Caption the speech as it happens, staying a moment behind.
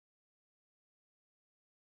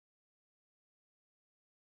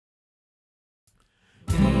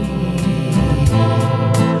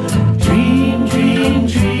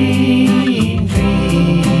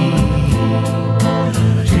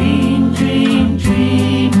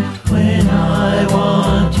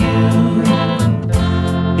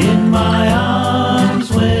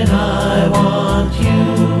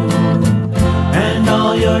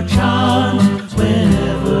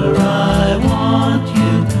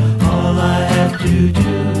to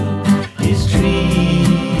do is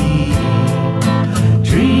dream.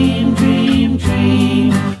 Dream, dream,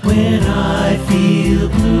 dream when I feel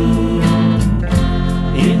blue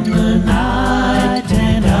in the night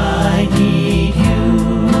and I need you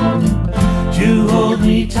to hold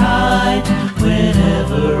me tight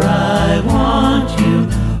whenever I want you.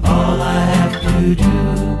 All I have to do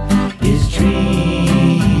is dream.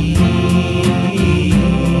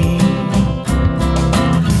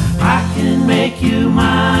 I can make you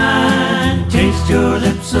mine, taste your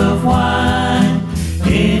lips of wine.